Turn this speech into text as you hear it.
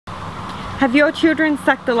Have your children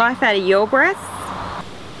sucked the life out of your breasts?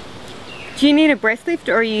 Do you need a breast lift,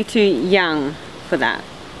 or are you too young for that?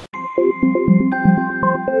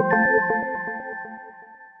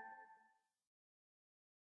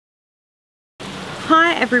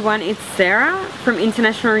 Hi everyone, it's Sarah from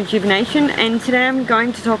International Rejuvenation, and today I'm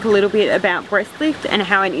going to talk a little bit about breast lift and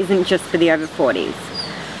how it isn't just for the over 40s.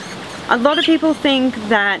 A lot of people think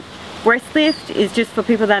that breast lift is just for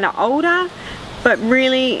people that are older, but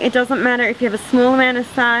really it doesn't matter if you have a small amount of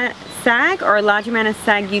sag or a large amount of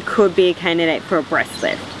sag. You could be a candidate for a breast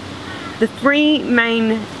lift. The three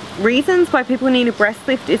main reasons why people need a breast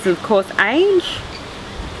lift is, of course, age,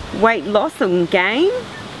 weight loss and gain,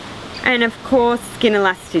 and of course skin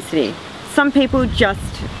elasticity. Some people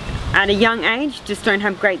just at a young age just don't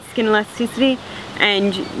have great skin elasticity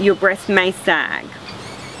and your breast may sag.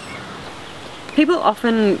 People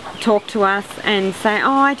often talk to us and say, oh,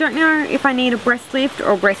 I don't know if I need a breast lift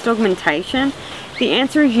or breast augmentation. The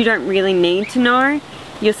answer is you don't really need to know.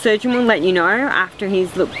 Your surgeon will let you know after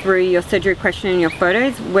he's looked through your surgery question and your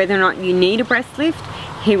photos whether or not you need a breast lift.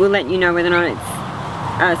 He will let you know whether or not it's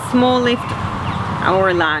a small lift or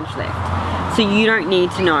a large lift. So you don't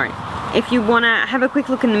need to know. If you want to have a quick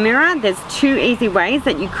look in the mirror, there's two easy ways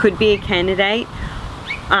that you could be a candidate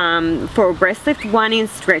for a breast lift. One is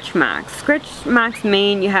stretch marks. Stretch marks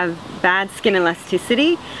mean you have bad skin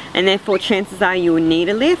elasticity and therefore chances are you will need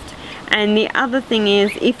a lift. And the other thing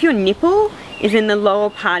is if your nipple is in the lower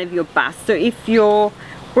part of your bust. So if your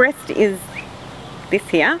breast is this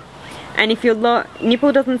here, and if your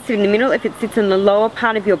nipple doesn't sit in the middle, if it sits in the lower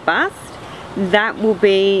part of your bust, that will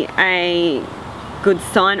be a good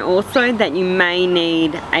sign also that you may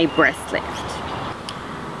need a breast lift.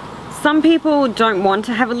 Some people don't want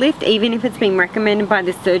to have a lift even if it's been recommended by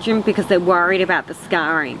the surgeon because they're worried about the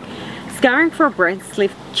scarring. Scarring for a breast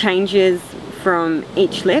lift changes from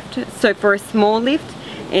each lift. So for a small lift,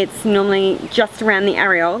 it's normally just around the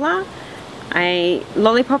areola. A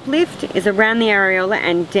lollipop lift is around the areola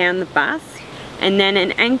and down the bust. And then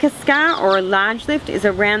an anchor scar or a large lift is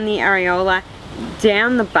around the areola,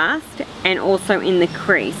 down the bust, and also in the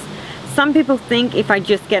crease. Some people think if I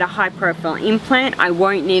just get a high profile implant, I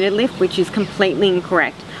won't need a lift, which is completely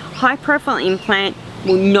incorrect. High profile implant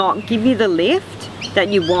will not give you the lift that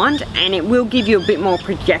you want, and it will give you a bit more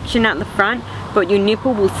projection at the front, but your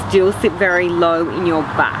nipple will still sit very low in your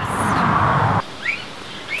bust.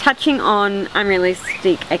 Touching on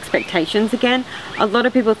unrealistic expectations again, a lot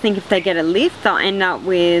of people think if they get a lift they'll end up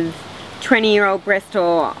with 20-year-old breast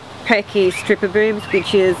or perky stripper boobs,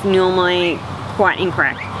 which is normally quite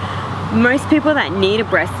incorrect. Most people that need a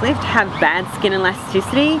breast lift have bad skin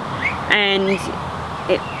elasticity, and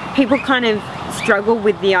people kind of struggle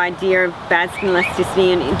with the idea of bad skin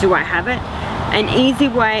elasticity and do I have it? An easy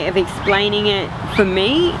way of explaining it for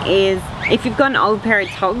me is if you've got an old pair of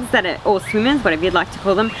togs that are, or swimmers, whatever you'd like to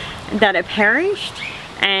call them, that are perished,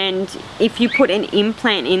 and if you put an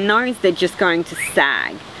implant in those, they're just going to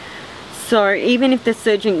sag. So even if the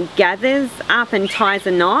surgeon gathers up and ties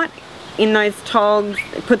a knot in those togs,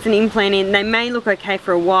 puts an implant in, they may look okay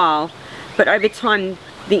for a while, but over time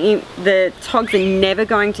the togs are never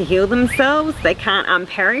going to heal themselves. They can't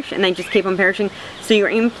unperish and they just keep on perishing. So your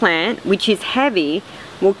implant, which is heavy,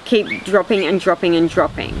 will keep dropping and dropping and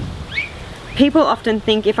dropping. People often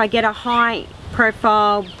think if I get a high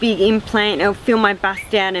profile big implant, it'll fill my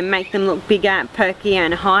bust out and make them look bigger, perkier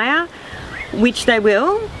and higher, which they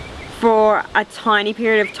will for a tiny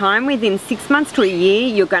period of time. Within 6 months to a year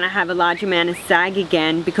you're going to have a large amount of sag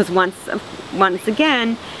again, because once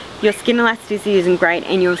again your skin elasticity isn't great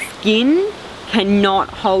and your skin cannot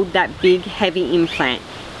hold that big heavy implant.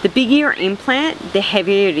 The bigger your implant, the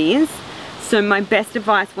heavier it is. So my best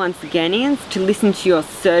advice once again is to listen to your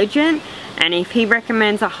surgeon, and if he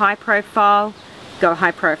recommends a high profile, go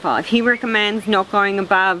high profile. If he recommends not going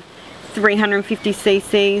above 350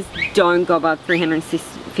 cc's, don't go above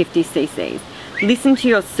 350 cc's. Listen to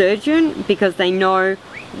your surgeon because they know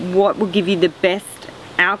what will give you the best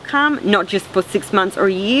outcome, not just for 6 months or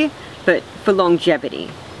a year, but for longevity.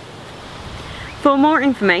 For more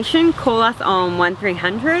information, call us on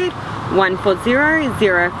 1300 140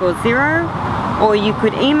 040, or you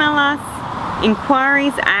could email us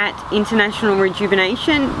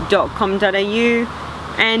inquiries@internationalrejuvenation.com.au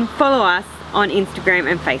and follow us on Instagram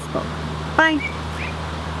and Facebook. Bye.